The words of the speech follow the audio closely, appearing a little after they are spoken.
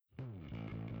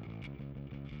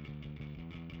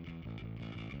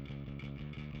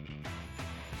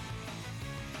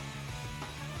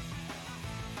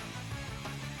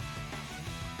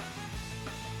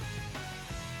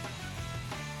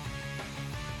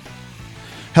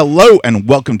Hello and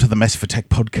welcome to the Massive Attack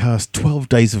Podcast, 12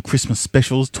 Days of Christmas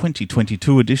Specials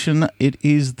 2022 edition. It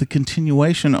is the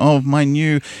continuation of my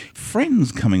new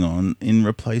friends coming on in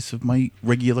replace of my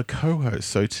regular co-host.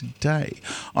 So today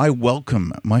I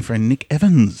welcome my friend Nick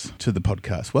Evans to the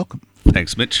podcast. Welcome.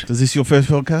 Thanks, Mitch. Is this your first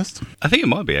podcast? I think it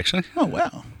might be, actually. Oh,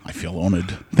 wow. I feel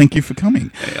honoured. Thank you for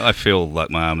coming. I feel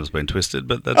like my arm has been twisted,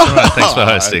 but that's all right. Thanks for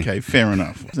hosting. Okay, fair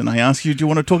enough. And I asked you, do you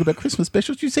want to talk about Christmas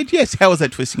specials? You said yes. How was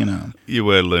that twisting an arm? You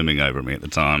were looming over me at the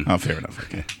time. Oh, fair enough.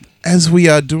 Okay. As we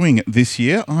are doing this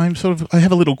year, I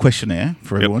have a little questionnaire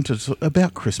for everyone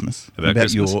about Christmas,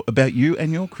 about you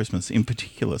and your Christmas in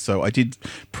particular. So I did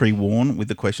pre-warn with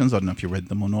the questions. I don't know if you read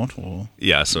them or not. Or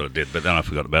yeah, I sort of did, but then I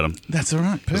forgot about them. That's all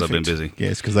right. Perfect. Because I've been busy.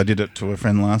 Yes, because I did it to a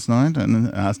friend last night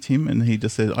and asked him, and he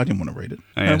just said I didn't want to read it.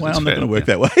 Oh, yeah, I'm not going to work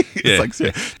that way.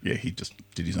 He just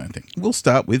did his own thing. We'll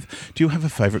start with: do you have a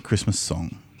favourite Christmas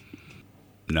song?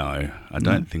 No, I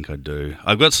don't think I do.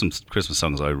 I've got some Christmas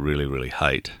songs I really, really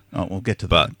hate. Oh, we'll get to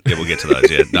that. But yeah, we'll get to those.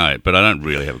 Yeah, no, but I don't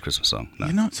really have a Christmas song. No.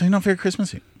 You're not very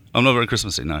Christmassy. I'm not very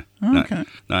Christmassy. No. Oh, okay.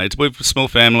 No, it's we're a small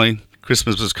family.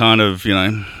 Christmas was kind of, you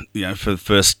know, for the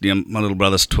first, my little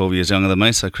brother's 12 years younger than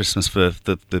me, so Christmas for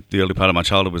the early part of my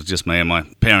childhood was just me and my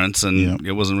parents, and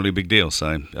it wasn't really a big deal.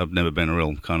 So I've never been a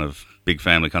real kind of big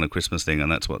family kind of Christmas thing,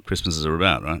 and that's what Christmases are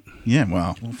about, right? Yeah,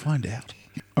 well, we'll find out.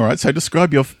 All right, so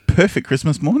describe your perfect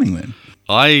Christmas morning then.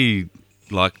 I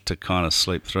like to kind of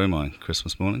sleep through my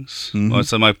Christmas mornings. Mm-hmm.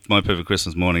 So my perfect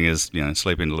Christmas morning is,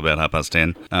 sleep until about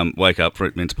 10:30, wake up,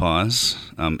 fruit mince pies,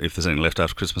 if there's any left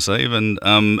after Christmas Eve, and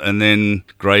then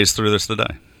graze through the rest of the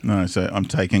day. No, so I'm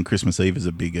taking Christmas Eve as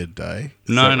a bigger day.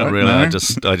 No, not really. No?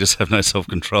 I just have no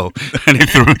self-control. And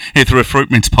if there are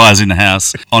fruit mince pies in the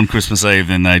house on Christmas Eve,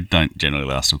 then they don't generally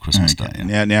last till Christmas Day.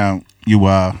 Yeah. Now you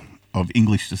are of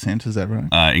English descent, is that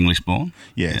right? English born.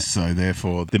 Yes, yeah. So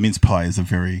therefore the mince pie is a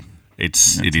very...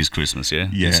 It is Christmas, yeah?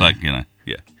 Yeah. It's like, yeah.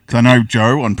 Because I know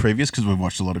Joe on previous, because we've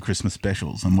watched a lot of Christmas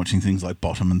specials and watching things like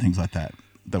Bottom and things like that,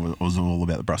 was all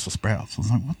about the Brussels sprouts. I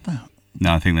was like, what the...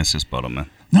 No, I think that's just Bottom, man.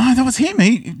 No, that was him.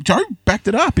 Joe backed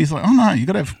it up. He's like, oh no, you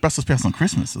got to have Brussels sprouts on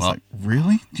Christmas. It's like,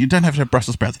 really? You don't have to have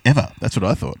Brussels sprouts ever. That's what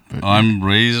I thought. But, I'm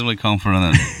reasonably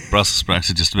confident that Brussels sprouts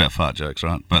are just about fart jokes,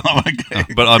 right? But okay.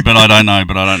 But I don't know.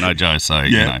 But I don't know Joe, so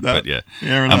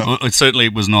Fair enough. It certainly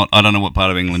was not. I don't know what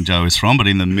part of England Joe is from, but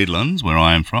in the Midlands, where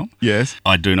I am from, yes,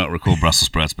 I do not recall Brussels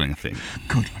sprouts being a thing.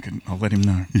 Good. I'll let him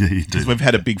know. Yeah, you do. Because we've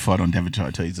had a big fight on David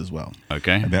teas as well.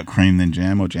 Okay. About cream then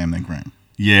jam or jam then cream.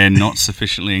 Yeah, not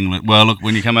sufficiently English. Well, look,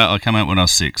 I came out when I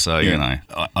was 6, so,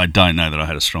 I don't know that I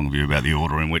had a strong view about the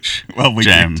order in which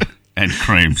jam and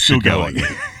cream should go on.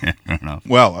 Yeah, fair enough.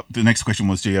 Well, the next question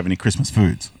was, do you have any Christmas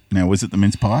foods? Now, was it the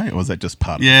mince pie, or was that just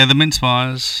part of it? Yeah, the mince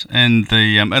pies, and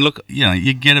and look,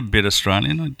 you get a bit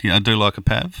Australian. I do like a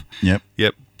pav. Yep.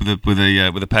 With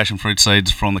the passion fruit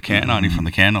seeds from the can, only from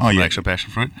the can, not from the actual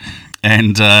passion fruit,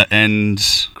 and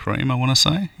cream. I want to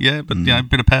say, but a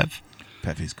bit of pav.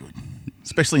 Pav is good.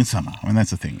 Especially in summer. I mean,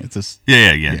 that's the thing. It's just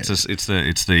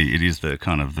It is the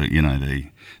kind of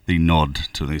the nod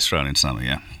to the Australian summer.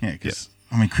 Yeah. Yeah. Because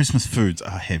I mean, Christmas foods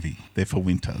are heavy. They're for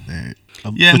winter. They're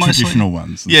the traditional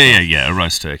ones. Yeah. A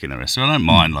roast turkey and the rest. So I don't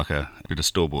mind like a bit of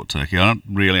store-bought turkey. I don't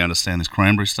really understand this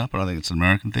cranberry stuff, but I think it's an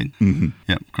American thing. Mm-hmm.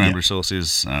 Yeah. Cranberry sauce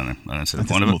is. I don't see the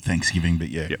point of it. Thanksgiving, but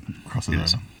cross it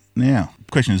over. Now,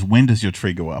 the question is, when does your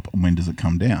tree go up and when does it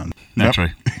come down? No tree.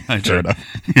 Fair enough.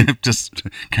 Just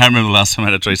can't remember the last time I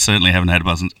had a tree. Certainly haven't had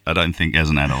one, I don't think, as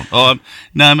an adult. Oh,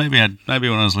 no, maybe when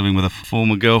I was living with a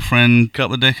former girlfriend a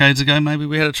couple of decades ago, maybe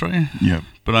we had a tree. Yeah.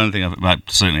 But I don't think I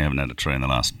certainly haven't had a tree in the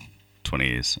last 20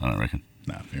 years, I don't reckon.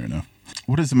 No, fair enough.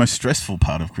 What is the most stressful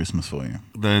part of Christmas for you?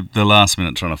 The last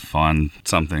minute trying to find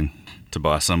something to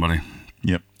buy somebody.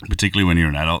 Yep. Particularly when you're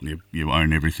an adult and you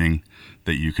own everything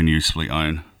that you can usefully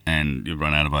own. And you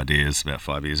run out of ideas about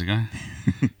 5 years ago.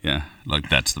 Yeah, like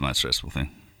that's the most stressful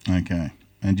thing. Okay.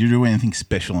 And do you do anything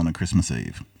special on a Christmas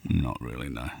Eve? Not really,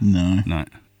 no. No?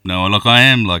 Look, I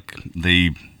am like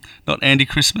not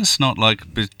anti-Christmas, not like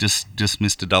just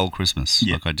Mr. Dull Christmas.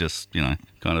 Yep. Like I just,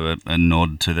 kind of a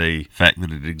nod to the fact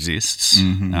that it exists.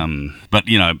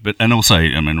 Mm-hmm. And also,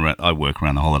 I mean, I work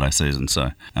around the holiday season, so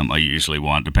I usually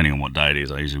wind, depending on what day it is,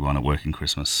 I usually wind up working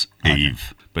Christmas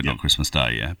Eve, but not Christmas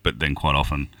Day, yeah. But then quite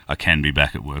often I can be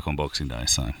back at work on Boxing Day,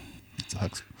 so. It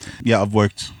sucks. Yeah, I've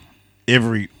worked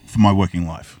for my working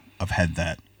life, I've had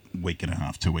that week and a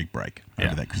half, 2 week break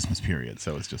over that Christmas period.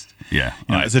 So it's just,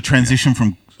 it's a transition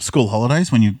from school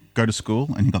holidays when you go to school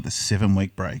and you've got the 7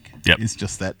 week break. Yep. It's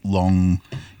just that long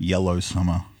yellow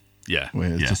summer. Yeah.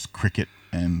 Where it's just cricket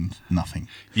and nothing.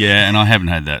 Yeah, and I haven't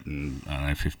had that in,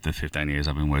 I don't know, the 15 years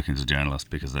I've been working as a journalist,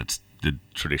 because that's the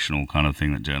traditional kind of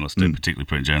thing that journalists do, particularly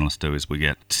print journalists do, is we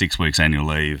get 6 weeks annual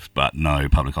leave but no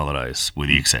public holidays, with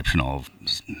the exception of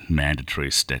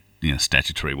mandatory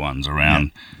statutory ones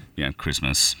around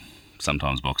Christmas,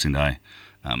 sometimes Boxing Day,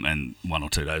 and 1 or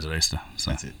 2 days at Easter.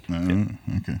 So that's it.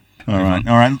 Okay. All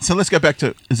right. So let's go back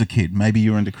to as a kid. Maybe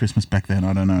you were into Christmas back then.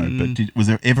 I don't know. But was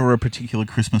there ever a particular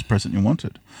Christmas present you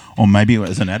wanted, or maybe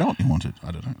as an adult you wanted?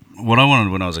 I don't know. What I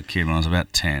wanted when I was a kid, when I was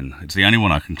about 10, it's the only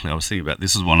one I can clear. I was thinking about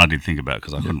this is one I did think about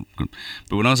because I couldn't.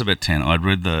 But when I was about 10, I'd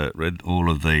read all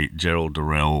of the Gerald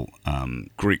Durrell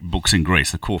Greek books in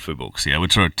Greece, the Corfu books. Yeah,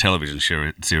 which are a television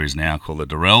series now called the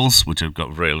Durrells, which have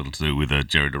got very little to do with the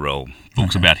Jerry Durrell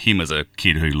books about him as a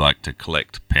kid who liked to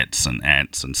collect pets and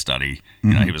ants and study.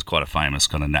 You know, he was quite a famous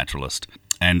kind of naturalist.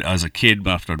 And as a kid,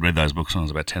 after I'd read those books when I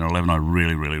was about 10 or 11, I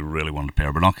really, really, really wanted a pair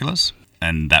of binoculars.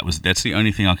 And that's the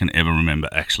only thing I can ever remember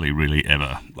actually really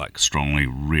ever, like, strongly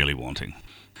really wanting.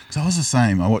 So I was the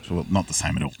same. I watched, well, not the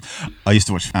same at all. I used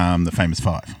to watch The Famous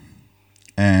Five.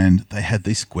 And they had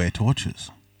these square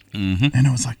torches. Mm-hmm. And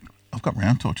it was like, I've got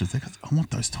round torches. I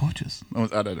want those torches. I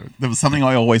don't know. There was something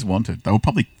I always wanted. They were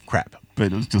probably crap,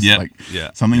 but it was just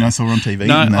something I saw on TV,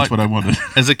 and that's what I wanted.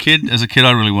 As a kid,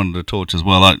 I really wanted a torch as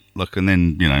well. And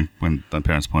then when my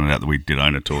parents pointed out that we did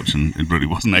own a torch, and it really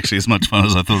wasn't actually as much fun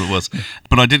as I thought it was.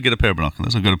 But I did get a pair of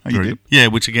binoculars. I got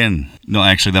which again, not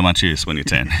actually that much use when you're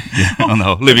 10. On the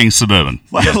whole, living suburban.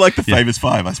 Like the Famous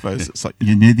Five, I suppose. It's like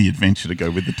you need the adventure to go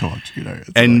with the torch,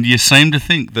 And you seem to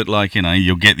think that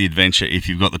you'll get the adventure if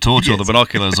you've got the torch or the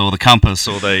binoculars or the compass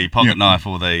or the pocket knife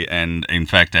and in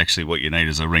fact, actually, what you need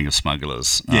is a ring of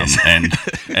smugglers. Yes. And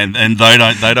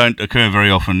they don't occur very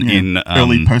often in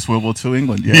early post-World War II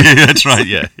England. Yeah, that's right.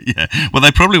 Yeah. Well,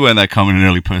 they probably weren't that common in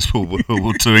early post-World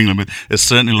War II England, but there's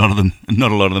certainly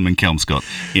not a lot of them in Kelmscott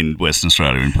in Western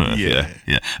Australia, in Perth.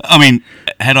 Yeah. I mean,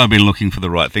 had I been looking for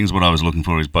the right things, what I was looking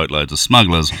for is boatloads of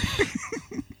smugglers.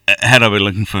 Had I been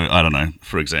looking for, I don't know,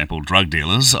 for example, drug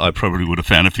dealers, I probably would have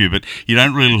found a few, but you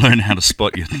don't really learn how to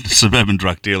spot your suburban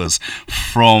drug dealers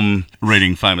from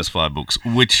reading Famous Five books,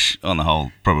 which, on the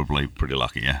whole, probably pretty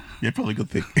lucky, yeah. Yeah, probably a good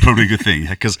thing. Probably a good thing,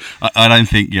 because I don't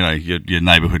think, your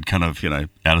neighbourhood kind of,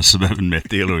 out of suburban meth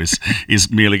dealer is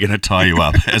merely going to tie you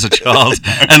up as a child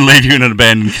and leave you in an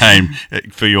abandoned cave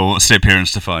for your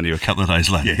step-parents to find you a couple of days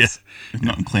later. Yes.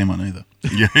 Not in Claremont either.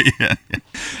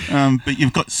 Yeah. But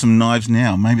you've got some knives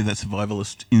now. Maybe that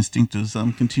survivalist instinct has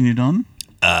continued on?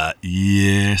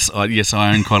 Yes,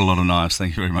 I own quite a lot of knives.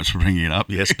 Thank you very much for bringing it up.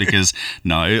 Yes, because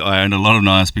I own a lot of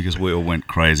knives because we all went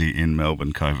crazy in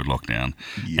Melbourne COVID lockdown,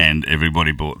 and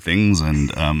everybody bought things.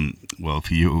 And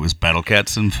for you it was battle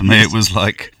cats, and for me it was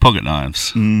like pocket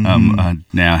knives. Mm-hmm. I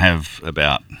now have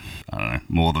about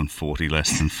more than 40,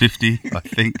 less than 50, I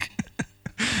think.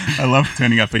 I love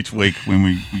turning up each week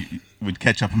when we'd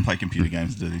catch up and play computer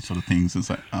games and do these sort of things. It's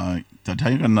like, did I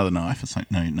tell you about another knife? It's like,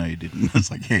 no, you didn't.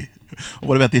 It's like, yeah.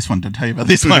 What about this one? Did I tell you about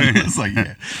this one? It's like,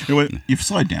 yeah. You've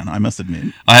slowed down, I must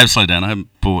admit. I have slowed down. I haven't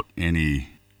bought any.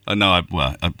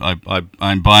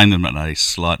 I'm buying them at a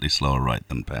slightly slower rate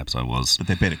than perhaps I was. But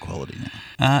they're better quality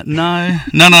now. No.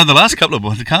 The last couple of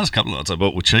lots I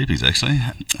bought were cheapies, actually.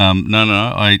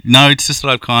 No. It's just that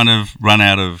I've kind of run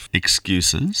out of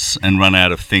excuses and run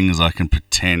out of things I can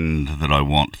pretend that I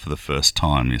want for the first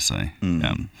time, you see.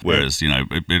 Whereas,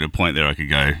 at a point there I could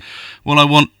go, well, I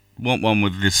want one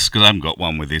with this, because I haven't got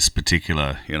one with this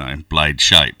particular, blade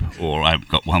shape, or I haven't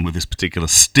got one with this particular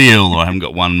steel, or I haven't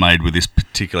got one made with this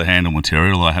particular handle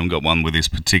material, or I haven't got one with this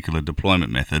particular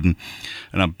deployment method, and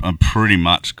I'm pretty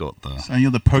much got the... So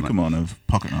you're the Pokemon of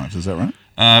pocket knives, is that right?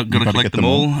 Got to collect them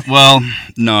all. Well,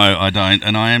 no, I don't,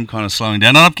 and I am kind of slowing down,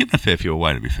 and I've given a fair few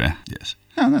away, to be fair, yes.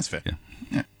 Oh, that's fair. Yeah.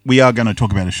 We are going to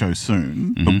talk about a show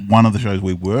soon, but one of the shows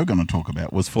we were going to talk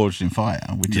about was Forged in Fire,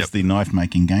 which is the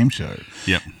knife-making game show.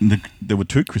 Yep. There were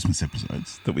 2 Christmas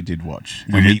episodes that we did watch.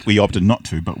 We opted not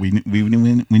to, but we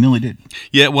nearly did.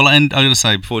 Yeah, well, and I got to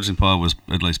say, Forged in Fire was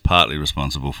at least partly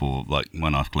responsible for my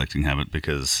knife collecting habit,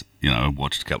 because I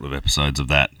watched a couple of episodes of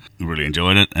that, really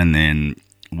enjoyed it, and then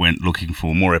went looking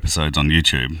for more episodes on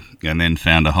YouTube, and then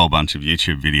found a whole bunch of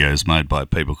YouTube videos made by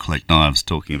people collect knives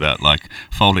talking about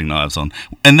folding knives on,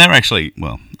 and they're actually,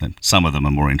 some of them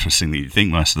are more interesting than you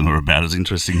think. Most of them are about as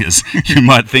interesting as you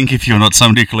might think if you're not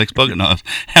somebody who collects pocket knives.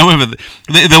 However,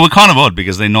 they were kind of odd,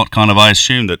 because they're not I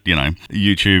assume that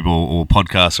YouTube or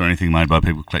podcasts or anything made by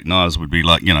people who collect knives would be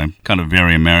kind of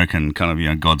very American, kind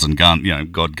of gods and guns,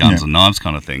 guns and knives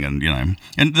kind of thing, and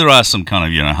and there are some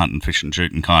kind of hunt and fish and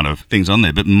shoot and kind of things on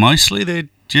there, but mostly they're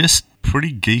just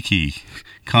pretty geeky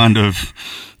kind of,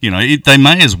 they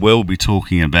may as well be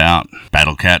talking about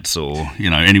battle cats or,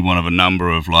 any one of a number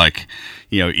of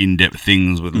in-depth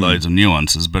things with loads of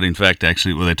nuances, but in fact,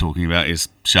 actually what they're talking about is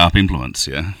sharp implements,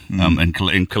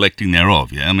 and collecting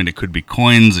thereof, I mean, it could be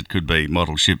coins, it could be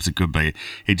model ships,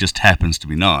 it just happens to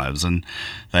be knives, and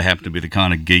they happen to be the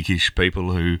kind of geekish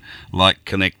people who like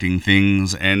connecting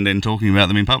things and then talking about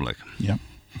them in public. Yeah.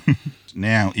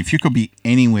 Now, if you could be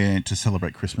anywhere to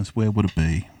celebrate Christmas, where would it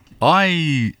be?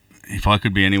 If I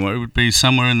could be anywhere, it would be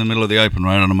somewhere in the middle of the open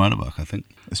road on a motorbike, I think.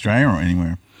 Australia or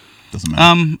anywhere? Doesn't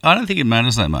matter. I don't think it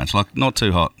matters that much. Like, not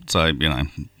too hot, so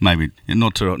maybe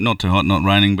not too hot, not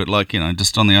raining, but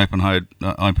just on the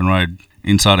open road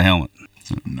inside a helmet.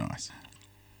 Nice.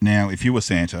 Now, if you were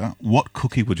Santa, what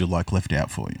cookie would you like left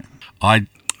out for you?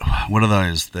 What are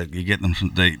those that you get them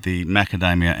from the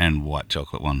macadamia and white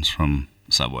chocolate ones from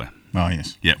Subway? Oh,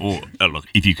 yes. Yeah, or look,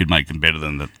 if you could make them better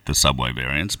than the Subway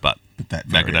variants, but that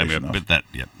macadamia,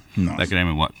 Nice.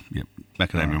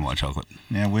 Macadamia and white chocolate.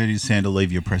 Now, where did Santa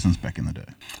leave your presents back in the day?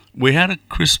 We had a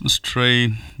Christmas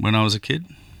tree when I was a kid,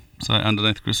 so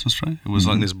underneath the Christmas tree. It was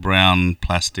like this brown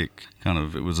plastic kind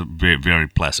of, it was a very, very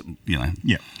plastic,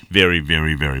 very,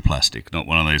 very, very plastic, not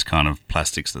one of those kind of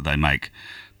plastics that they make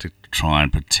to try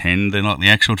and pretend they're not the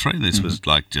actual tree. This was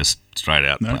like just straight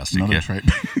out plastic. Not a tree.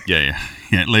 yeah.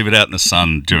 Leave it out in the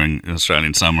sun during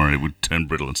Australian summer and it would turn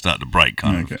brittle and start to break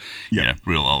kind of. Yeah,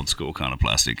 real old school kind of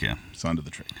plastic, It's under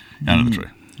the tree. Under the tree.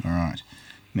 All right.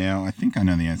 Now, I think I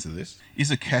know the answer to this.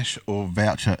 Is a cash or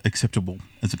voucher acceptable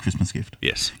as a Christmas gift?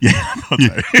 Yes. Yeah, I thought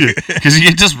so. Because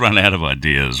you just run out of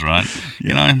ideas, right?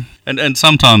 And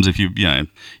sometimes if you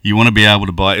want to be able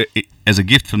to buy it, as a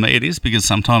gift for me it is, because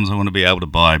sometimes I want to be able to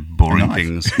buy boring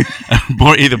things.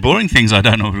 Either boring things I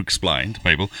don't know how to explain to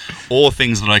people, or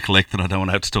things that I collect that I don't want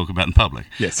to have to talk about in public.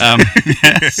 Yes.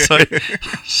 So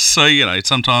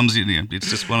sometimes it's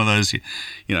just one of those.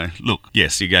 Look,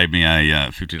 yes, you gave me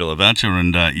a $50 voucher,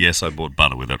 and yes, I bought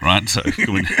butter with it, right? So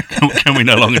can we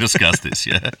no longer discuss this?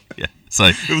 Yeah. So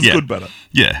it was good butter.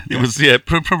 Yeah, it was. Yeah,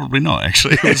 probably not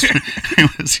actually.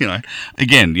 It was.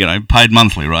 Again, paid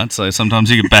monthly, right? So sometimes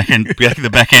you get the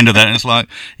back end of that, and it's like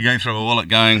you're going through a wallet,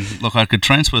 going, look, I could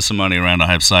transfer some money around. I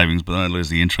have savings, but I don't lose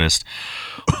the interest.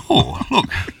 Oh,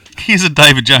 look, here's a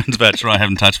David Jones voucher I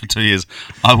haven't touched for 2 years.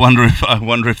 I wonder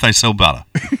if they sell butter.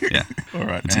 Yeah, all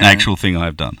right, it's an actual thing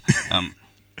I've done.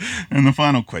 And the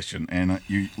final question, and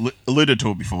you alluded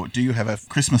to it before. Do you have a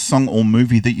Christmas song or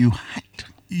movie that you hate?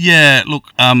 Yeah,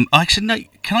 look, actually, no.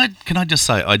 Can I just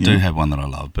say I do have one that I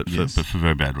love, but for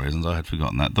very bad reasons. I had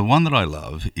forgotten that. The one that I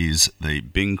love is the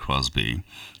Bing Crosby,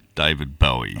 David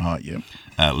Bowie,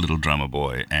 Little Drummer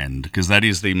Boy, and because that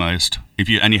is the most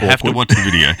you have to watch the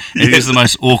video. It is the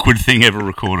most awkward thing ever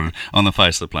recorded on the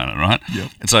face of the planet, right?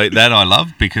 Yep. And so that I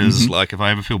love because if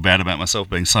I ever feel bad about myself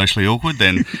being socially awkward,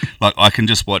 then I can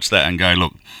just watch that and go,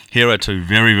 look, here are two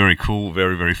very, very cool,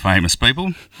 very, very famous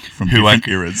people from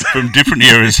different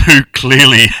eras who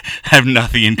clearly have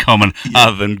nothing in common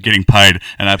other than getting paid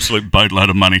an absolute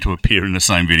boatload of money to appear in the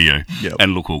same video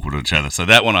and look awkward at each other. So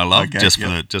that one I love just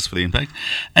for the impact.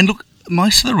 And look,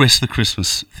 most of the rest of the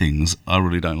Christmas things I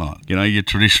really don't like. Your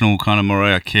traditional kind of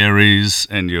Mariah Careys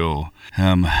and your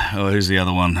who's the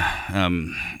other one?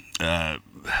 I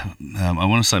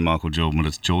want to say Michael Jordan, but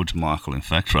it's George Michael, in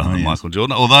fact, rather than Michael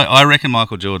Jordan. Although I reckon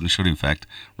Michael Jordan should, in fact,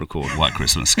 record White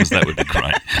Christmas, because that would be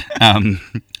great.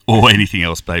 Or anything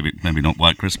else, maybe not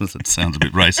White Christmas. It sounds a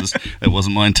bit racist. That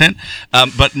wasn't my intent.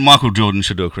 But Michael Jordan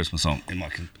should do a Christmas song.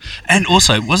 And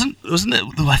also, wasn't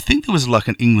it? I think there was like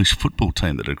an English football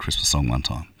team that did a Christmas song one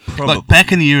time. Probably. Like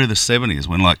back in the year of the 70s,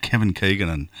 when like Kevin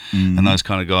Keegan and those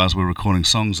kind of guys were recording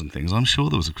songs and things. I'm sure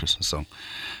there was a Christmas song.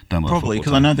 Probably,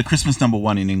 because I know the Christmas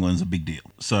 #1 in England is a big deal.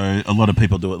 So a lot of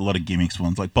people do it, a lot of gimmicks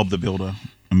ones, like Bob the Builder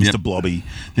and Mr. Blobby.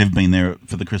 They've been there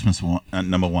for the Christmas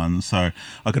 #1. So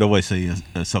I could always see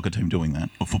a soccer team doing that,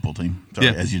 or football team,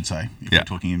 as you'd say, if you're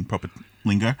talking in proper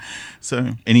lingo.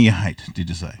 So any you hate, did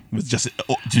you say? It was just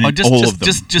all of them.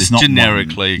 Just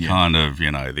generically kind of,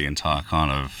 the entire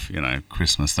kind of,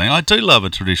 Christmas thing. I do love a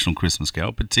traditional Christmas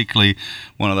carol, particularly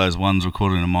one of those ones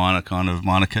recorded in a minor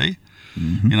key.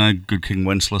 Good King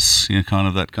Wenceslas, kind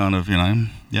of that kind of,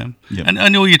 Yep.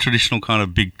 And all your traditional kind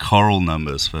of big choral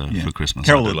numbers for Christmas.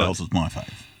 Carol of the Bells is my fave,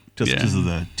 just because of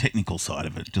the technical side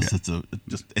of it. It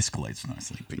just escalates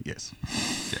nicely. But yes.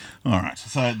 Yeah. All right.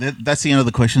 So that's the end of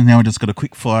the questions. Now we just got a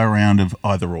quick fire round of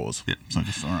either ors. Yeah. So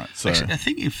all right. So actually, I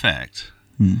think in fact,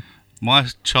 my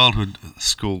childhood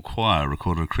school choir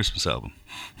recorded a Christmas album.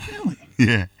 Really?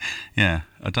 Yeah.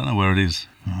 I don't know where it is.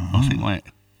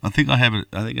 I think I have it.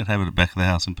 I think I'd have it at the back of the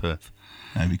house in Perth.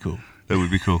 That'd be cool. That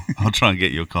would be cool. I'll try and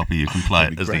get you a copy. You can play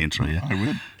it as great. the intro, yeah? I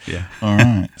would. Yeah. All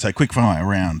right. So quick fire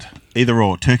round. Either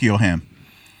or, turkey or ham?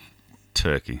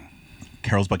 Turkey.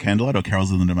 Carols by candlelight or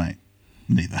carols in the domain?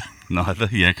 Neither. Neither,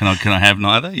 yeah. Can I have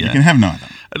neither? Yeah. You can have neither.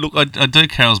 Look, I do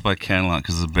carols by candlelight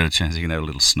because there's a better chance you can have a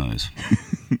little snooze.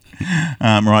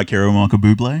 Mariah Carey or Michael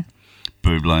Bublé?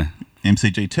 Bublé.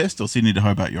 MCG test or Sydney to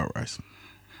Hobart yacht race?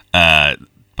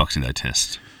 Boxing Day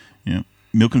test. Yeah.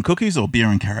 Milk and cookies or beer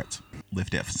and carrots?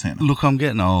 Left out for Santa. Look, I'm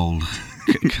getting old.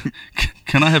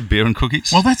 Can I have beer and cookies?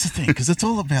 Well, that's the thing, because it's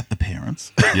all about the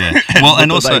parents. Yeah. Well,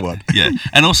 and What they also, want. yeah,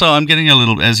 and also, I'm getting a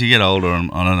little. As you get older, I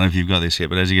don't know if you've got this yet,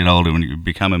 but as you get older, when you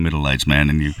become a middle-aged man,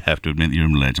 and you have to admit you're a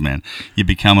middle-aged man, you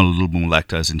become a little more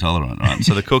lactose intolerant, right?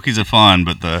 So the cookies are fine,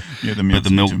 but the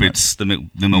milk bits, the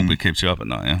milk bit keeps you up at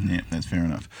night. Yeah. Yeah, that's fair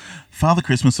enough. Father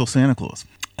Christmas or Santa Claus?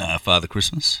 Father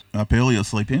Christmas. Up early or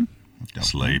sleep in?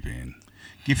 Sleep in.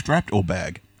 Gift wrapped or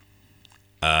bag?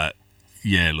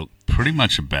 Yeah, look, pretty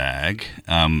much a bag.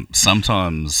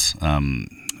 Sometimes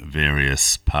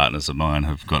various partners of mine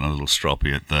have gotten a little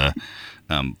stroppy at the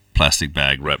plastic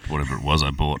bag wrapped whatever it was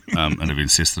I bought and have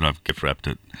insisted I've gift wrapped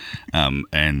it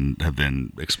and have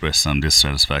then expressed some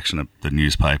dissatisfaction at the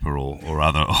newspaper or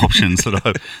other options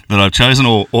that I've chosen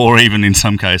or even in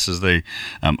some cases or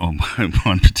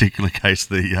one particular case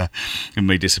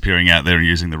me disappearing out there and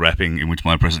using the wrapping in which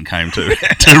my present came to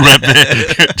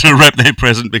wrap their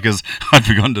present because I'd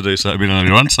forgotten to do so a bit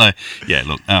earlier on. So yeah,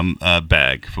 look,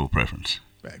 bag for preference.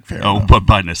 Fair enough. But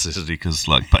by necessity, because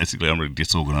basically I'm really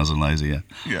disorganised and lazy.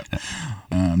 Yeah.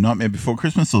 Nightmare Before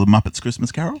Christmas or The Muppets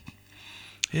Christmas Carol?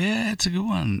 Yeah, it's a good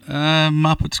one.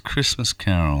 Muppets Christmas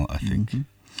Carol, I think.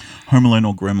 Mm-hmm. Home Alone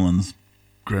or Gremlins?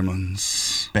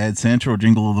 Gremlins. Bad Santa or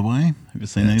Jingle All the Way? Have you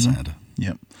seen Bad either? Santa.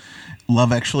 Yep.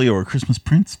 Love Actually or A Christmas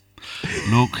Prince?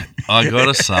 Look, I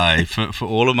gotta say, for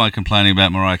all of my complaining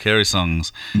about Mariah Carey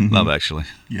songs, Love Actually.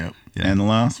 Yep. Yeah. And the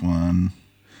last one,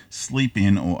 sleep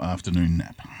in or afternoon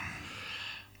nap?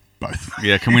 Both.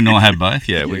 Yeah, can we not have both?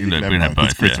 Yeah, we you can can have both.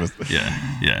 It's Christmas.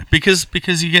 Yeah.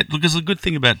 Because you get because the good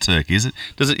thing about turkey is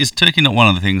turkey not one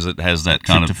of the things that has that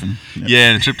kind Tryptophan. of Yep.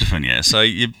 yeah, the tryptophan. Yeah, so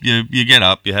you get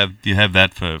up, you have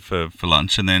that for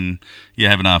lunch, and then you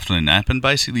have an afternoon nap, and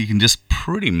basically you can just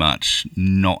pretty much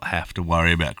not have to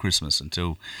worry about Christmas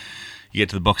until you get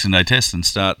to the Boxing Day test and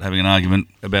start having an argument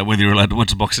about whether you're allowed to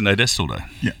watch the Boxing Day test all day.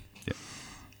 Yeah.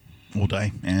 All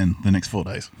day and the next 4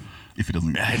 days. If it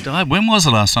doesn't When was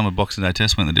the last time a Boxing Day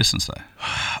test went the distance, though?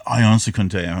 I honestly couldn't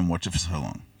tell you. I haven't watched it for so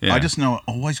long. Yeah. I just know it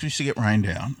always used to get rained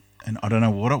down, and I don't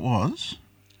know what it was.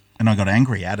 And I got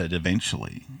angry at it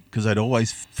eventually because I'd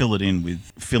always fill it in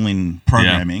with fill-in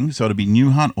programming. Yeah. So it'd be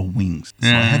Newhart or Wings. So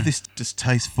I have this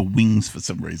distaste for Wings for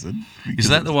some reason. Is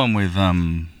that the one with...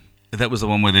 That was the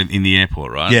one where they're in the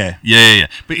airport, right? Yeah.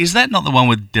 But is that not the one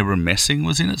where Deborah Messing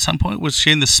was in at some point? Was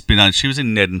she in the spin-out? She was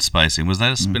in Ned and Spacey. Was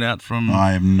that a spin-out from...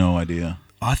 I have no idea.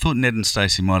 I thought Ned and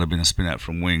Stacey might have been a spin-out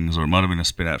from Wings, or it might have been a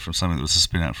spin-out from something that was a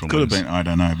spin-out from Could Wings. have been, I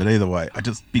don't know. But either way,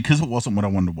 because it wasn't what I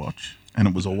wanted to watch, and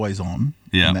it was always on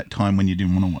in that time when you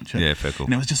didn't want to watch it. Yeah, fair call.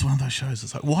 And it was just one of those shows.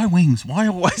 It's like, why Wings? Why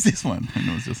always this one? And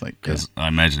it was just like... Because I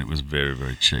imagine it was very,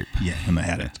 very cheap. Yeah, and they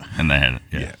had it.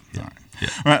 Yeah. All right. Yeah.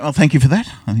 All right, well, thank you for that.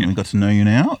 I think we got to know you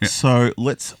now. Yeah. So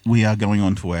we are going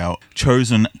on to our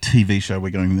chosen TV show we're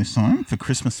going this time for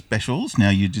Christmas specials. Now,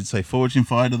 you did say Forge and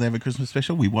Fire, do they have a Christmas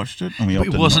special? We watched it. And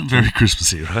it wasn't very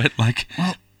Christmassy, right?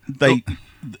 It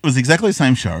was exactly the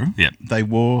same show. Yeah. They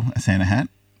wore a Santa hat.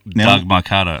 Now,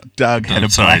 Doug had a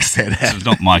black Santa hat. It's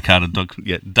not Mike Carter.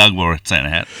 Doug wore a Santa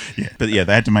hat. Yeah, but they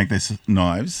had to make this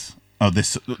knives.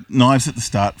 Knives at the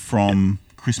start from...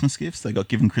 Christmas gifts. They got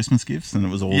given Christmas gifts, and it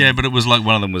was all... Yeah, but it was like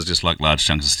one of them was just like large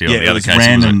chunks of steel. Yeah, the other was case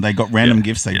random. They got random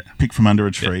gifts they picked from under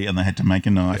a tree, and they had to make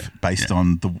a knife based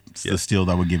on the steel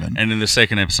they were given. And in the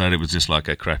second episode, it was just like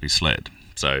a crappy sled.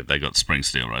 So they got spring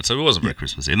steel, right? So it wasn't very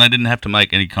Christmassy, and they didn't have to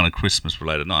make any kind of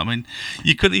Christmas-related knife. I mean,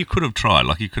 you could have tried.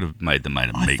 Like you could have made a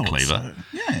meat cleaver. So.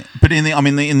 Yeah, but in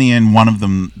the end, one of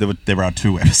them there are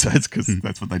 2 episodes because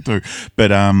that's what they do. But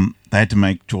they had to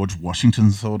make George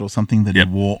Washington's sword or something that he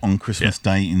wore on Christmas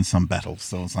Day in some battle.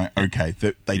 So I was like, okay,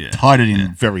 they tied it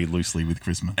in very loosely with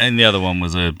Christmas. And the other one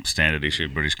was a standard issue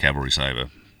British cavalry saber,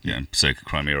 circa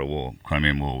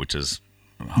Crimean War, which is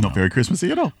not very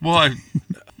Christmassy at all. Why?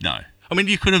 No. I mean,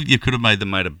 you could have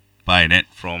made a bayonet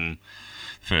from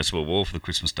First World War for the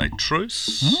Christmas Day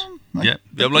truce. You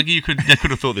could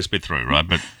have thought this bit through, right?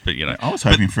 But I was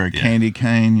hoping for a candy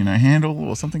cane, handle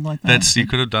or something like that. You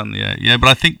could have done, yeah. But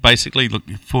I think basically,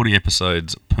 40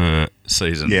 episodes per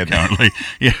season currently.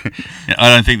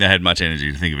 I don't think they had much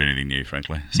energy to think of anything new,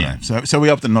 frankly. So we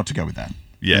opted not to go with that.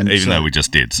 Yeah, And even though we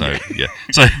just did. So, yeah.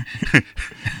 So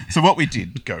so what we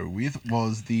did go with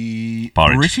was the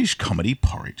Porridge. British comedy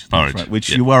Porridge. Porridge, Right,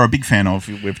 which you are a big fan of.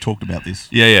 We've talked about this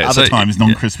other So, times,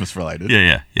 non-Christmas related.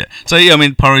 Yeah. So, I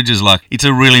mean, Porridge is like, it's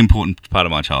a really important part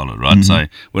of my childhood, right? So,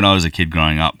 when I was a kid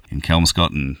growing up in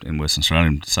Kelmscott in Western Australia,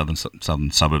 in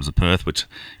southern suburbs of Perth, which,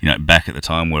 back at the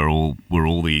time where all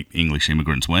the English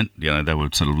immigrants went, they were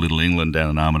sort of Little England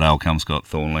down in Armidale, Kelmscott,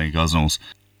 Thornley, Gosnells.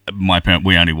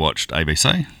 We only watched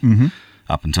ABC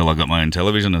up until I got my own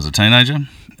television as a teenager,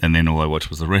 and then all I watched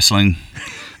was the wrestling.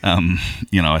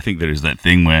 I think there is that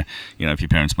thing where, if your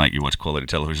parents make you watch quality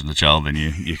television as a child, then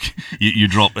you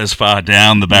drop as far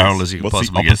down the barrel as you can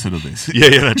possibly get. What's the opposite of this?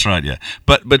 Yeah, that's right, yeah.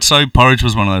 But so Porridge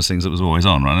was one of those things that was always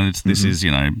on, right? And this is,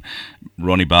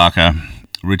 Ronnie Barker,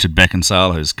 Richard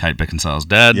Beckinsale, who's Kate Beckinsale's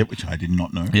dad. Yep, which I did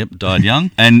not know. Yep, died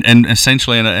young. and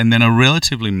essentially, and then a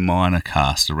relatively minor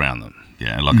cast around them.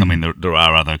 Yeah, I mean, there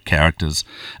are other characters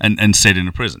and set in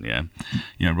a prison,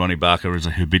 yeah. Ronnie Barker is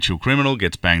a habitual criminal,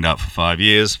 gets banged up for 5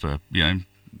 years for,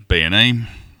 B&E.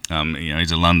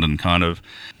 He's a London kind of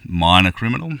minor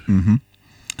criminal. Richard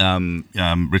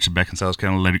Beckinsale's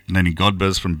kind of Lenny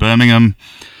Godbers from Birmingham.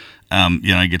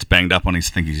 He gets banged up on his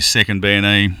second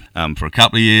B&E for a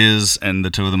couple of years, and the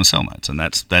two of them are cellmates, and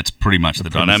that's pretty much the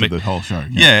dynamic of the whole show.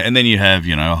 Yeah, and then you have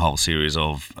a whole series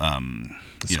of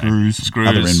Screws,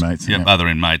 other inmates, other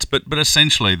inmates. But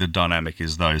essentially the dynamic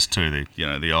is those two,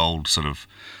 the old sort of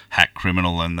hack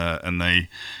criminal and the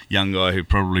young guy who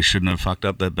probably shouldn't have fucked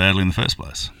up that badly in the first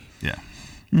place. Yeah,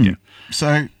 yeah.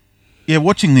 So. Yeah,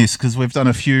 watching this, because we've done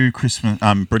a few Christmas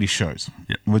British shows.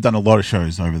 Yep. We've done a lot of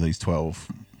shows over these 12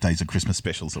 days of Christmas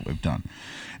specials that we've done.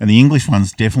 And the English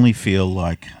ones definitely feel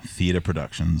like theatre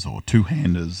productions or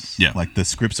two-handers. Yeah. Like the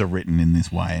scripts are written in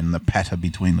this way and the patter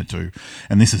between the two.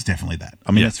 And this is definitely that.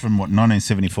 I mean, it's from,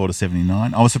 1974 to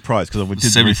 79? I was surprised because we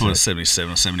did 74 to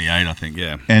 77 or 78, I think,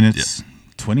 yeah. And it's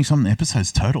 20-something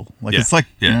episodes total. Like, it's like,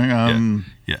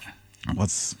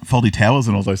 what's Fawlty Towers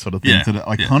and all those sort of things that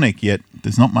are iconic, yet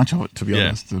there's not much of it, to be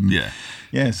honest.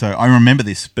 And so I remember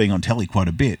this being on telly quite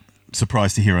a bit.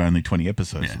 Surprised to hear only 20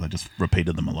 episodes, so they just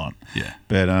repeated them a lot. Yeah.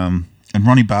 But and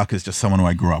Ronnie Barker's just someone who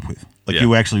I grew up with. Like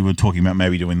you actually were talking about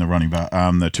maybe doing the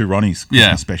the two Ronnies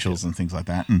Christmas specials and things like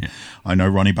that. And I know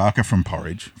Ronnie Barker from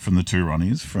Porridge, from the two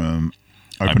Ronnies, from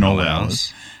Open All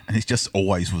Hours, and he just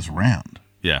always was around.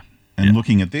 Yeah. And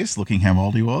looking at this, looking how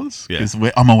old he was, because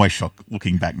I'm always shocked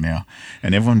looking back now,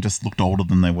 and everyone just looked older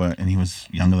than they were, and he was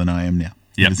younger than I am now.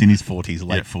 He was in his 40s,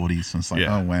 late 40s, and it's like,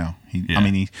 oh, wow. I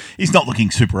mean, he's not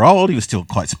looking super old. He was still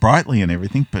quite sprightly and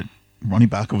everything, but Ronnie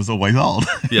Barker was always old.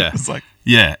 Yeah. It's like...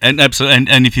 Yeah, and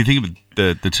absolutely. And if you think of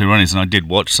the two Ronnies, and I did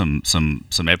watch some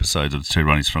episodes of the two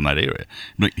Ronnies from that era,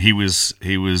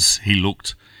 he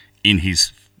looked in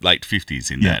his late 50s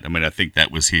in that. I mean, I think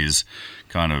that was his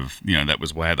kind of, that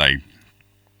was where they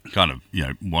kind of,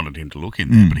 wanted him to look in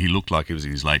there, but he looked like he was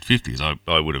in his late 50s.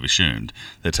 I would have assumed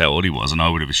that's how old he was, and I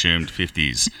would have assumed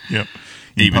 50s. Yep.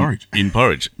 In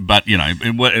Porridge. But,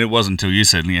 it wasn't until you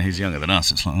said, he's younger than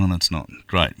us. It's like, oh, that's not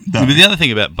great. No. But the other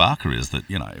thing about Barker is that,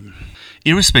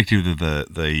 irrespective of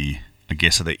the I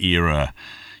guess, of the era,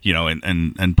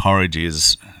 and Porridge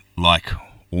is like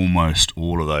almost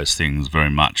all of those things very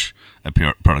much a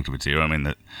product of its era. I mean,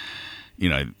 that,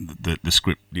 the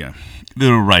script, there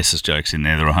are racist jokes in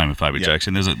there, there are homophobic jokes,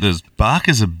 and there's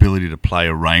Barker's ability to play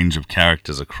a range of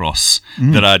characters across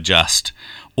that are just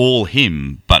all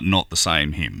him, but not the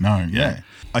same him. No,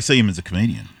 I see him as a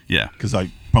comedian. Yeah. Because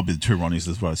probably the two Ronnies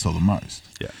is what I saw the most.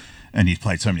 Yeah. And he's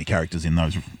played so many characters in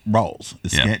those roles, the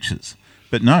sketches.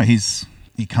 But no,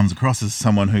 he comes across as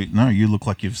someone who, you look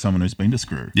like you're someone who's been to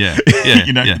Screw. Yeah.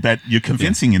 That you're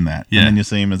convincing in that. Yeah. And then you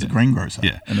see him as a greengrocer.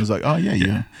 Yeah. And it's like,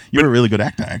 you're a really good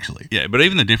actor, actually. Yeah, but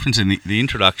even the difference in the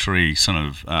introductory sort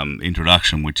of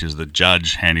introduction, which is the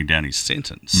judge handing down his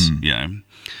sentence,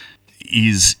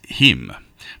 is him.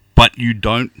 But you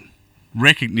don't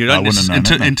recognize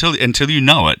until you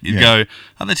know it. You go,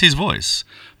 oh, that's his voice.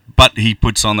 But he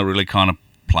puts on the really kind of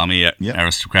plummy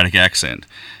aristocratic accent,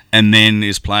 and then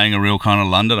is playing a real kind of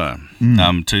Londoner.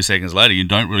 2 seconds later, you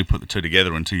don't really put the two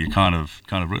together until you kind of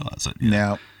realise it.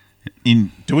 Now,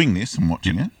 in doing this and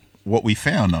watching it, what we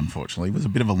found, unfortunately, was a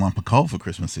bit of a lump of coal for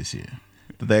Christmas this year.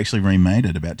 That they actually remade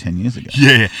it about 10 years ago.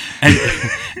 Yeah,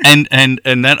 and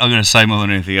that, I'm going to say more than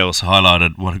anything else,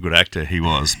 highlighted what a good actor he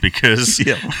was, because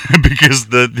because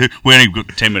when he got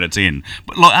 10 minutes in,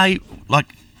 but I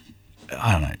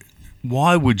don't know,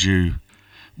 why would you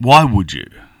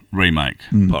remake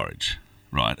Porridge,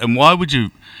 right? And why would you,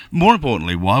 more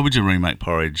importantly, why would you remake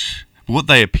Porridge? what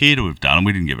they appear to have done, and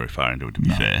we didn't get very far into it, to be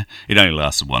fair. It only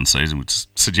lasted one season, which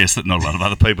suggests that not a lot of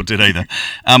other people did either.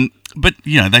 But,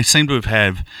 they seem to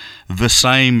have the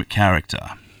same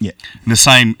character. Yeah. In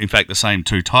fact, the same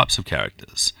two types of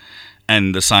characters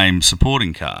and the same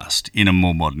supporting cast in a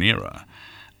more modern era.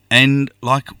 And,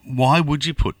 why would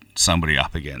you put somebody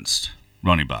up against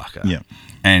Ronnie Barker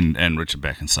and Richard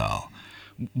Beckinsale?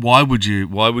 Why would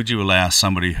you allow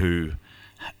somebody who,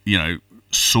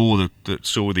 saw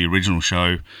the original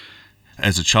show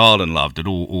as a child and loved it,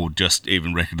 or just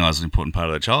even recognised an important part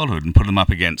of their childhood, and put them up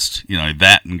against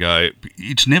that and go,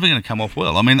 it's never going to come off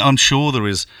well. I mean, I'm sure there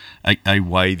is a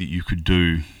way that you could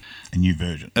do a new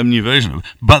version of it,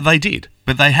 but they did.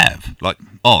 But they have, like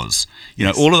Oz.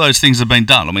 All of those things have been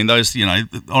done. I mean, those,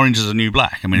 Orange is the New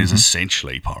Black. I mean, it's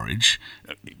essentially Porridge.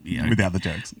 Without the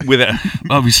jokes.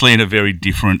 Obviously in a very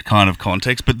different kind of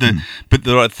context. But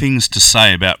there are things to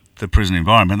say about the prison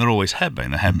environment. There always have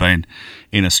been. There have been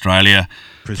in Australia.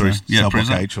 Prisoner,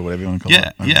 H or whatever you want to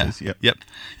call it.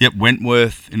 Yep.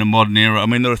 Wentworth in a modern era. I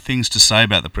mean, there are things to say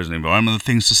about the prison environment. There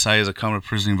are things to say as a kind of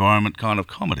prison environment kind of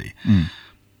comedy.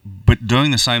 But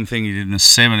doing the same thing you did in the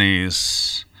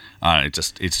 70s,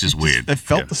 it's just weird. It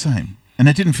felt the same. And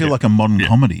it didn't feel like a modern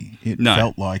comedy. It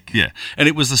felt like... Yeah, and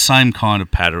it was the same kind of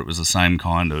patter. It was the same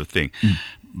kind of thing.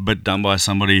 But done by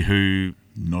somebody who...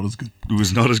 Not as good.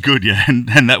 Was not as good, yeah. And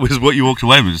that was what you walked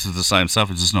away with. It's the same stuff.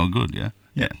 It's just not good, yeah.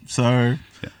 Yeah. So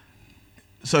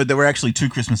there were actually 2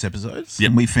 Christmas episodes,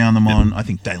 and we found them on, I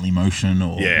think, Daily Motion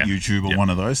or YouTube or one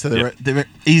of those. So they're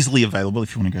easily available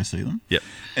if you want to go see them. Yep.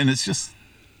 And it's just...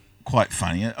 quite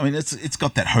funny. I mean, it's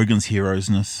got that Hogan's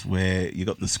Heroes-ness where you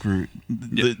got the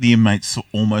inmates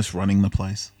almost running the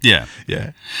place. Yeah.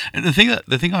 And the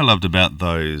thing I loved about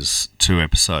those 2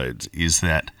 episodes is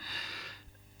that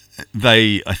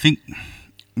they, I think,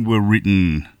 were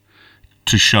written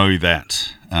to show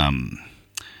that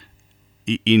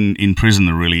in prison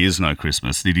there really is no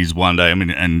Christmas. It is one day. I mean,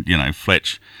 and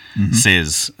Fletch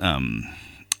says.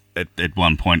 At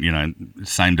one point,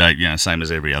 same date, same as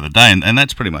every other day. And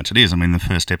that's pretty much it is. I mean, the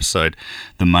first episode,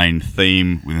 the main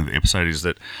theme within the episode is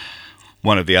that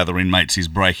one of the other inmates is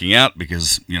breaking out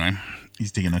because,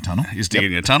 he's digging a tunnel. He's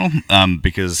digging a tunnel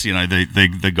because,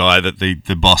 the guy that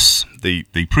the boss,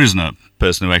 the prisoner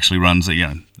person who actually runs it,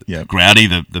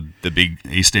 Growdy, the big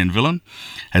East End villain,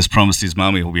 has promised his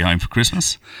mum he'll be home for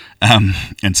Christmas.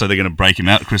 And so they're going to break him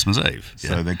out Christmas Eve.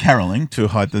 So they're caroling to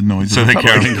hide the noise. So they're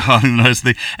caroling to hide the noise.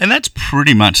 And that's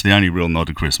pretty much the only real nod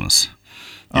to Christmas.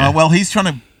 Well, he's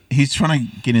trying to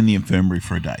get in the infirmary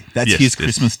for a day. That's his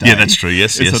Christmas day. Yeah, that's true.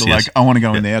 Yes, it's sort of like, I want to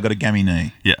go in there. I've got a gammy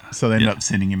knee. Yeah. So they end up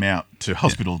sending him out to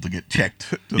hospital to get checked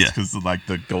just because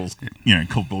the girls,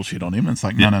 call bullshit on him. And it's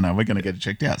like, no, we're going to get it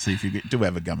checked out. See if you do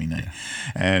have a gummy knee.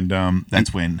 And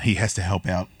that's when he has to help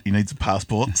out. He needs a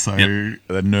passport. So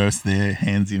the nurse there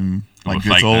hands him,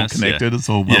 it's all connected. It's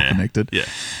all well connected. Yeah.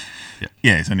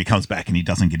 Yeah, so and he comes back and he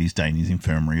doesn't get his day in his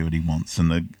infirmary what he wants. And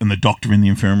the doctor in the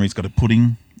infirmary's got a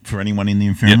pudding for anyone in the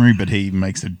infirmary, but he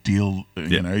makes a deal,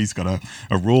 he's got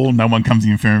a rule, no one comes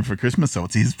in the infirmary for Christmas, so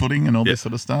it's his pudding and all this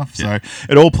sort of stuff. So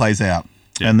it all plays out.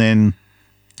 And then,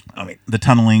 the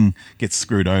tunnelling gets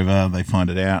screwed over, they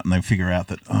find it out, and they figure out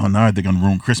that, oh no, they're going to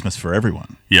ruin Christmas for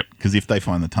everyone. Yep. Because if they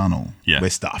find the tunnel, we're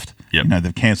stuffed. Yep.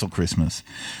 They've cancelled Christmas.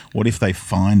 What if they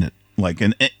find it?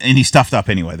 And he's stuffed up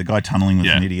anyway. The guy tunnelling was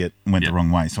an idiot and went the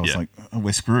wrong way. So I was like, oh,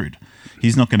 we're screwed.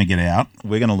 He's not going to get out.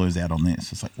 We're going to lose out on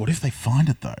this. It's like, what if they find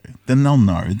it though? Then they'll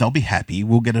know. They'll be happy.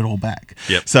 We'll get it all back.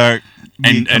 Yep. So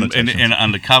and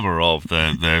under cover of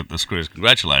the screws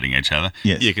congratulating each other,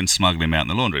 you can smuggle him out in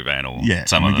the laundry van or we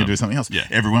can do something else. Yeah.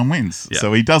 Everyone wins. Yeah.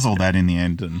 So he does all that in the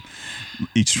end, and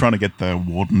he's trying to get the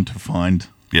warden to find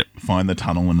the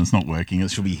tunnel, and it's not working.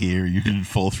 It should be here. You can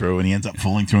fall through, and he ends up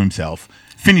falling through himself.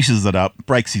 Finishes it up,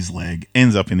 breaks his leg,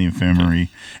 ends up in the infirmary,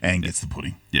 and gets the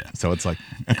pudding. Yeah. So it's like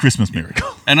a Christmas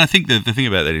miracle. And I think the thing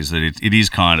about that is that it is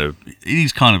kind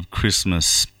of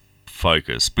Christmas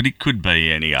focused, but it could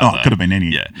be any other. Oh, it could have been any.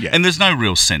 Yeah. And there's no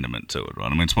real sentiment to it, right? I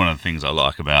mean, it's one of the things I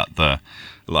like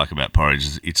about Porridge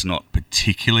is it's not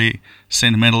particularly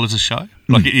sentimental as a show.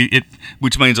 Like it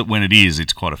which means that when it is,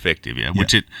 it's quite effective,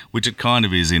 which it kind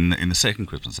of is in the second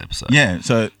Christmas episode. Yeah,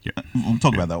 so we'll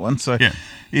talk about that one. So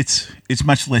it's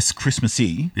much less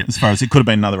Christmassy as far as it could have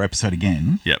been another episode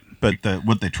again. Yep. But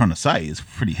what they're trying to say is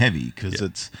pretty heavy because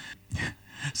it's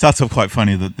starts off quite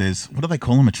funny that there's, what do they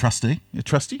call him, a trustee? A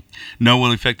trustee? No,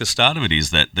 well, in fact, the start of it is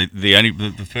that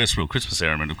the first real Christmas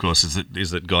element, of course, is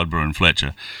that Godber and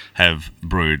Fletcher have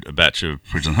brewed a batch of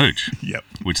prison hooch,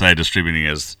 which they're distributing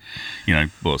as,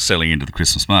 selling into the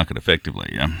Christmas market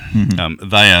effectively.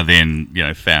 They are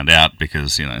then, found out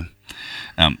because,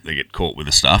 they get caught with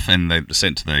the stuff, and they're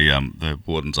sent to the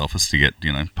warden's office to get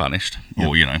punished,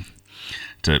 or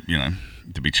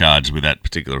to be charged with that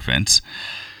particular offence,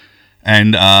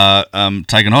 and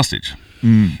taken hostage.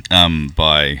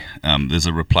 By there's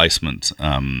a replacement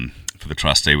for the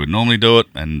trustee would normally do it,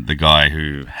 and the guy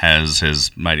who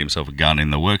has made himself a gun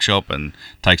in the workshop and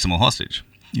takes them all hostage.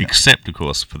 Yeah. Except, of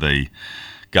course, for the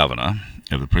governor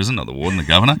of the prison, not the warden, the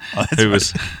governor, who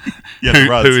was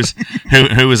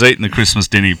eating the Christmas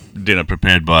dinner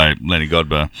prepared by Lenny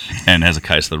Godber and has a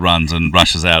case of the runs and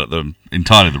rushes out at the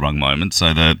entirely the wrong moment.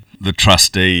 So the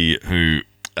trustee who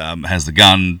has the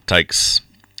gun takes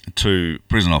 2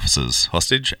 prison officers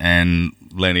hostage, and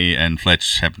Lenny and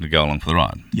Fletch happen to go along for the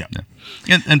ride. Yeah.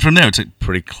 And from there, it's a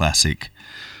pretty classic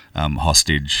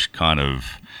hostage kind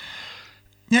of.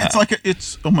 Yeah,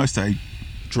 it's almost a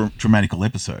dramatical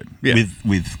episode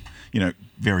with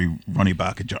very Ronnie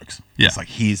Barker jokes. Yeah. It's like,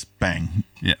 here's bang,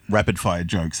 yeah, rapid fire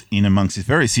jokes in amongst this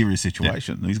very serious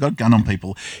situation. Yeah. He's got a gun on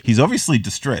people. He's obviously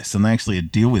distressed, and they actually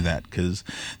deal with that because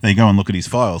they go and look at his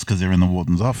files because they're in the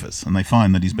warden's office, and they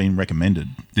find that he's been recommended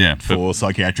for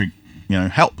psychiatric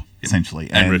help, essentially.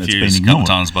 And refused it's been a couple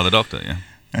times by the doctor, yeah.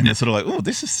 And they're sort of like, oh,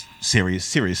 this is serious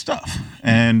stuff.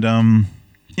 And,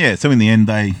 so in the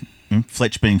end,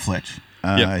 Fletch being Fletch,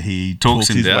 he talks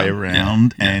his way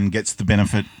around and gets the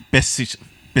benefit, best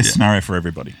scenario for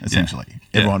everybody, essentially.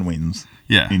 Yeah. Everyone wins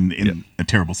in a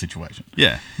terrible situation.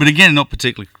 Yeah, but again, not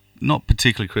particularly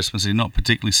Christmassy, not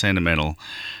particularly sentimental,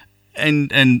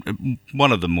 and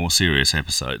one of the more serious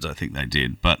episodes I think they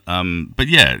did. But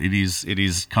yeah, it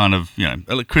is kind of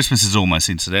Christmas is almost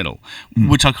incidental,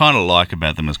 which I kind of like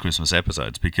about them as Christmas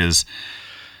episodes, because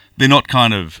they're not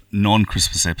kind of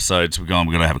non-Christmas episodes. We've got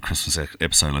to have a Christmas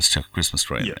episode, let's chuck a Christmas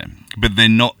tree in there. But they're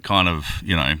not kind of,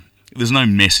 there's no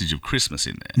message of Christmas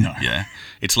in there. No. Yeah.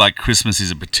 It's like Christmas is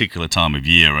a particular time of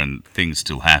year and things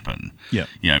still happen. Yeah.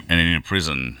 And in a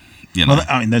prison, Well,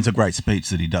 there's a great speech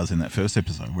that he does in that first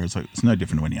episode where it's like, it's no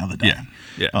different to any other day. Yeah.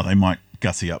 Yeah. Oh, they might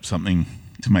gussy up something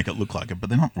to make it look like it, but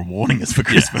they're not rewarding us for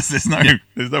Christmas. Yeah.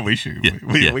 There's no issue.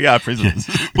 Yeah. We are prisoners.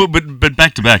 Yeah. Well, but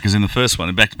back to back, because in the first one,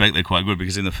 and back to back they're quite good,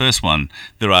 because in the first one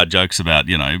there are jokes about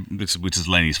which is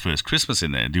Lenny's first Christmas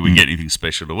in there. Do we get anything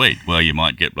special to eat? Well, you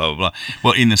might get blah blah blah.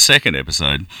 Well, in the second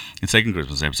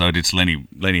Christmas episode, it's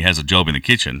Lenny has a job in the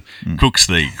kitchen, cooks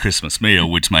the Christmas meal,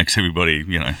 which makes everybody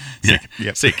sick.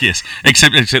 Yep. Sick. Yes,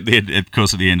 except of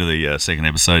course at the end of the second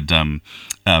episode,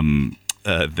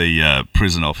 the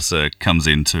prison officer comes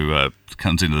into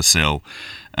the cell,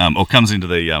 or comes into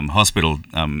the hospital,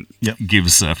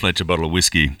 gives Fletch a bottle of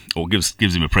whiskey, or gives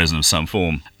him a present of some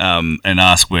form, and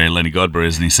asks where Lenny Godber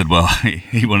is, and he said, well,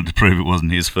 he wanted to prove it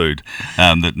wasn't his food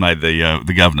that made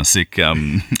the governor sick,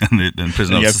 and the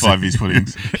prison officer. He had 5 of his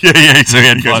puddings. Yeah. So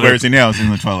he goes, where is he now? He's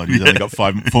in the toilet. He's only got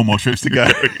 4 more trips to go.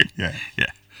 Yeah.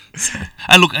 So,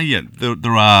 and look,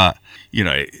 there are,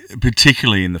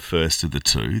 particularly in the first of the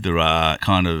 2, there are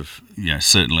kind of,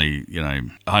 certainly,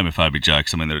 homophobic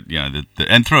jokes. I mean,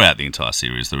 and throughout the entire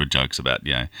series, there are jokes about,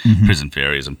 prison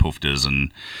fairies and poofters,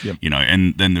 and,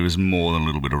 and then there is more than a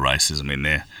little bit of racism in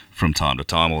there from time to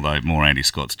time, although more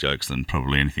anti-Scots jokes than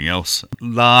probably anything else.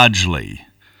 Largely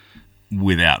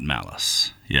without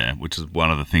malice, which is one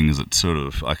of the things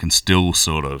that I can still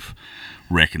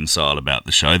reconcile about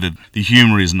the show, that the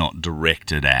humour is not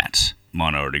directed at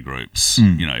minority groups.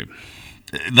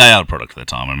 They are a product of their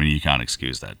time. I mean, you can't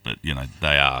excuse that, but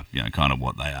they are kind of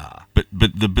what they are. But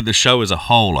the show as a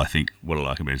whole, I think what I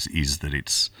like about it is that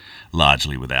it's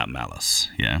largely without malice.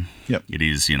 It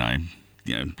is.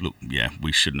 Look,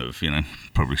 we shouldn't have,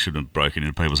 probably shouldn't have broken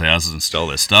into people's houses and stole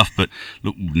their stuff. But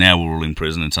look, now we're all in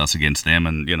prison. It's us against them,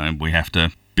 and we have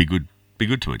to be good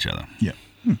to each other. Yeah.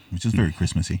 Which is very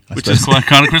Christmassy. Which is quite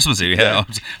kind of Christmassy. Yeah,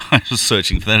 I was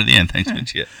searching for that at the end. Thanks,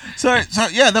 Mitch. Yeah. So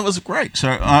that was great. So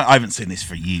I haven't seen this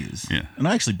for years. Yeah. And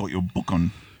I actually bought your book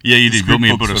on. Yeah, you did. Bought me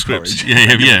a book of scripts.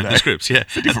 The scripts. Yeah,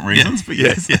 for different reasons. But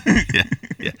yes.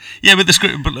 Yeah. But the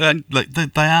script,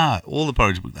 they are, all the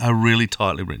Porridge books are really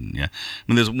tightly written. Yeah. I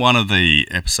mean, there's one of the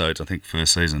episodes, I think,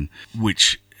 first season,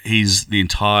 which the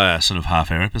entire sort of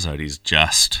half-hour episode is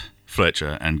just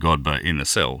Fletcher and Godber in the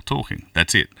cell talking.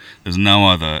 That's it. There's no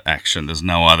other action.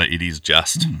 It is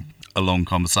just a long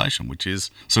conversation, which is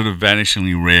sort of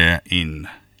vanishingly rare in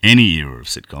any era of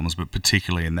sitcoms, but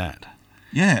particularly in that.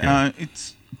 Yeah.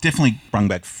 It's definitely brought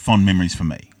back fond memories for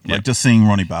me. Like just seeing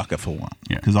Ronnie Barker for one.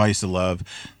 Because I used to love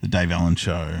the Dave Allen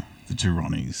Show, the 2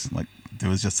 Ronnies. Like there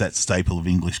was just that staple of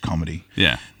English comedy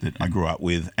that I grew up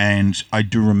with. And I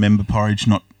do remember Porridge,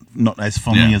 not as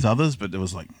fondly as others, but there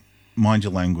was like Mind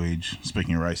Your Language,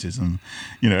 speaking of racism,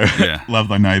 Yeah. Love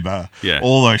Thy Neighbour, Yeah.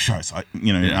 all those shows,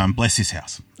 Yeah. Bless His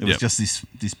House. It was just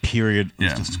this period, it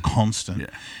was just constant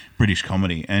British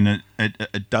comedy, and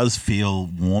it does feel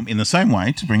warm in the same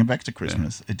way. To bring it back to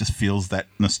Christmas, it just feels that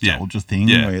nostalgia thing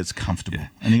where it's comfortable,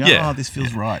 and you go, this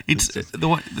feels right. It's the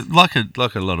way, like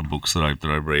a lot of books that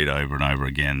I read over and over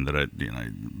again that are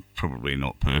probably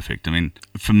not perfect. I mean,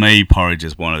 for me, Porridge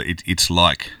is one of it's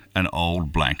like an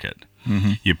old blanket.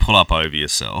 Mm-hmm. You pull up over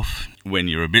yourself when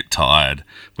you're a bit tired,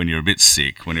 when you're a bit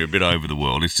sick, when you're a bit over the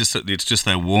world. It's just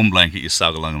that warm blanket you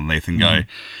snuggle underneath and go.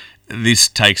 This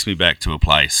takes me back to a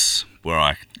place where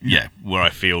I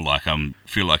feel like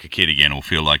a kid again, or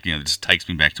feel like it just takes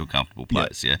me back to a comfortable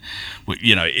place.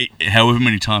 However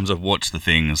many times I've watched the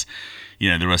things,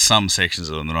 there are some sections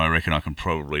of them that I reckon I can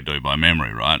probably do by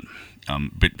memory, right?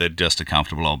 But they're just a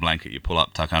comfortable old blanket you pull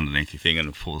up, tuck underneath your thing,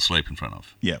 and fall asleep in front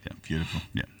of. Yeah, beautiful.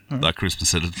 Yeah, like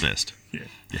Christmas at its best. Yeah.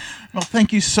 Well,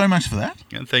 thank you so much for that.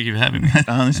 And thank you for having me. This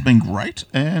has been great,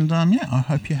 and I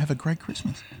hope you have a great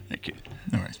Christmas. Thank you.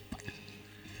 No worries.